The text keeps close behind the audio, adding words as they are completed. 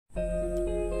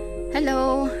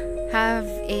Hello, have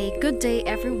a good day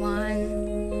everyone.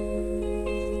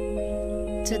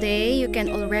 Today you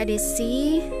can already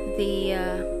see the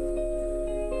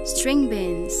string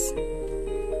beans,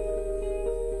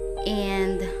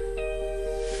 and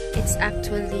it's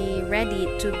actually ready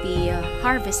to be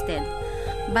harvested,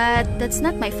 but that's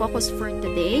not my focus for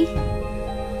today.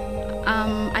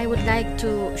 I would like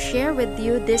to share with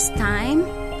you this time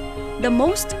the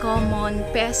most common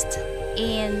pest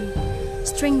in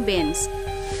string beans.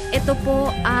 Ito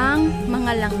po ang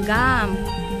mga langgam,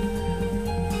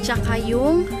 tsaka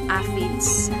yung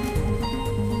aphids.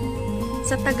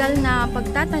 Sa tagal na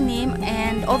pagtatanim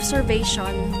and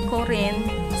observation ko rin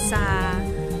sa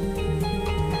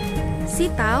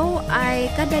sitaw, ay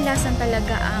kadalasan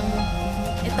talaga ang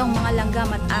itong mga langgam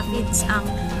at aphids ang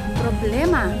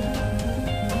problema.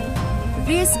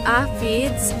 These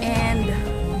aphids and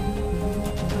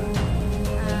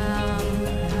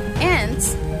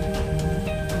ants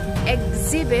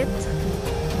exhibit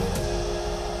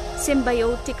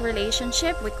symbiotic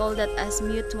relationship. We call that as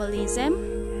mutualism.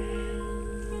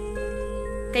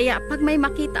 Kaya pag may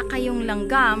makita kayong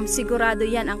langgam, sigurado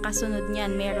yan ang kasunod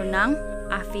niyan meron ng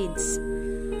aphids.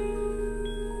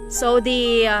 So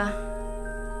the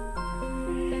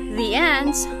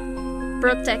ants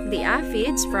protect the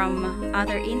aphids from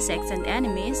other insects and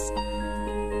enemies,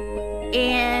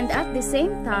 and at the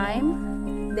same time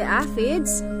the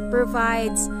aphids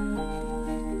provides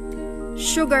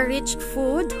sugar-rich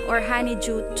food or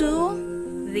honeydew to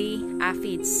the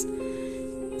aphids.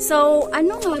 So,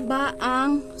 ano nga ba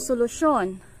ang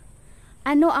solusyon?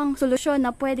 Ano ang solusyon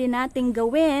na pwede nating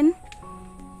gawin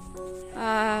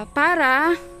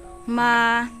para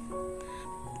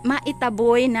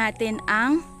maitaboy natin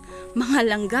ang mga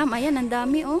langgam? Ayan, ang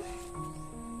dami oh.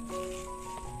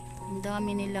 Ang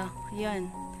dami nila. Ayan.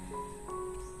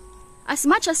 As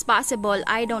much as possible,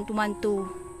 I don't want to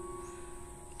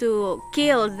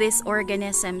kill these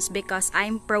organisms because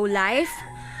I'm pro-life.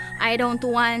 I don't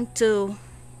want to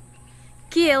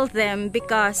kill them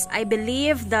because I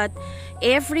believe that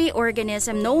every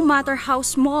organism, no matter how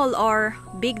small or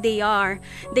big they are,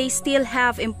 they still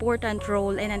have important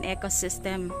role in an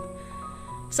ecosystem.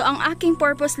 So ang aking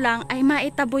purpose lang ay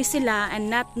maitaboy sila and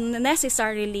not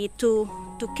necessarily to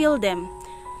kill them.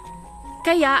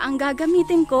 Kaya ang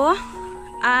gagamitin ko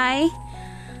ay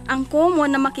ang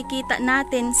common na makikita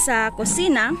natin sa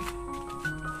kusina.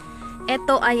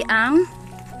 Ito ay ang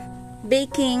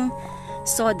baking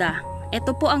soda.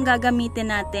 Ito po ang gagamitin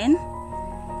natin.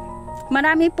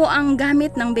 Marami po ang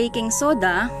gamit ng baking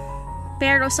soda,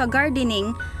 pero sa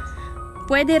gardening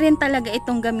pwede rin talaga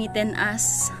itong gamitin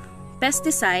as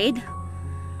pesticide,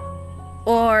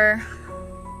 or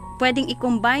pwedeng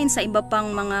i-combine sa iba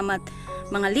pang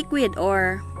mga liquid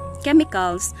or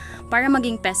chemicals para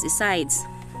maging pesticides.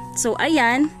 So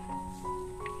ayan,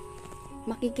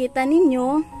 makikita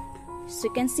ninyo, as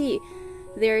you can see,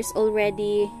 there's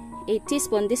already a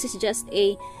teaspoon. This is just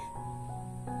a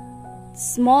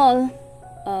small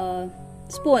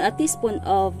spoon, a teaspoon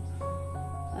of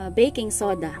baking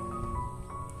soda.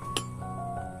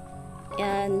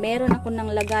 And meron ako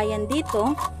ng lagayan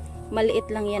dito,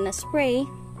 maliit lang yan na spray,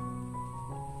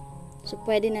 so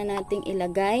pwede na nating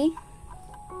ilagay.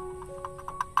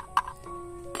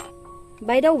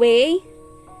 By the way,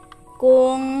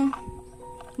 kung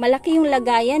malaki yung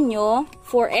lagayan nyo,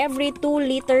 for every 2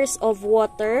 liters of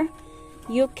water,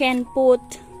 you can put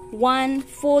 1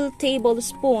 full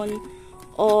tablespoon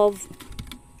of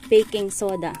baking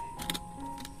soda.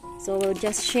 So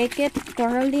just shake it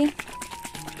thoroughly.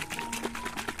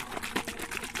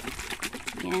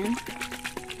 Yan.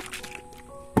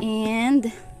 And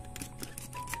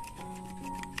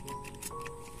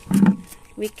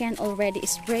we can already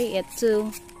spray it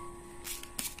to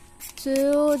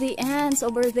the ants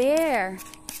over there.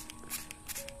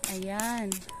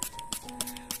 Ayan.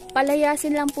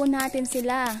 Palayasin lang po natin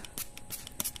sila.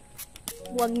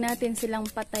 Huwag natin silang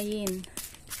patayin.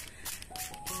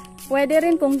 Pwede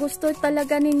rin kung gusto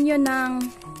talaga ninyo ng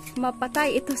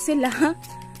mapatay ito sila.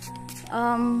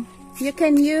 You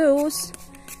can use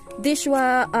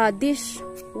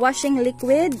dishwashing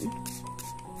liquid,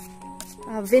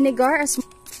 vinegar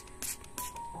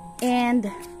and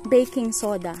baking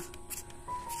soda.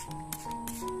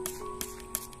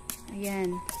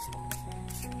 Ayan.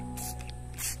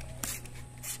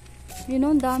 Yun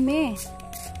ang dami.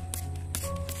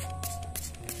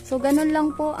 So ganun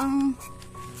lang po ang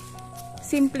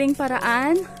simpleng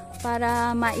paraan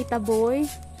para maitaboy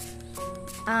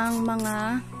ang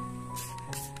mga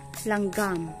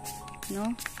langgam,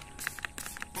 no?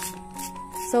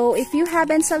 So if you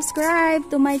haven't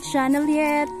subscribed to my channel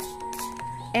yet,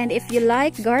 And if you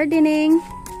like gardening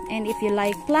and if you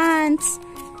like plants,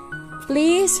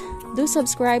 please do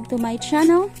subscribe to my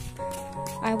channel.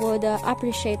 I would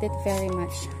appreciate it very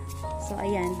much. So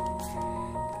ayan.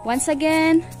 Once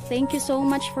again, thank you so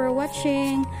much for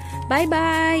watching. Bye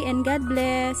bye and God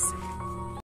bless.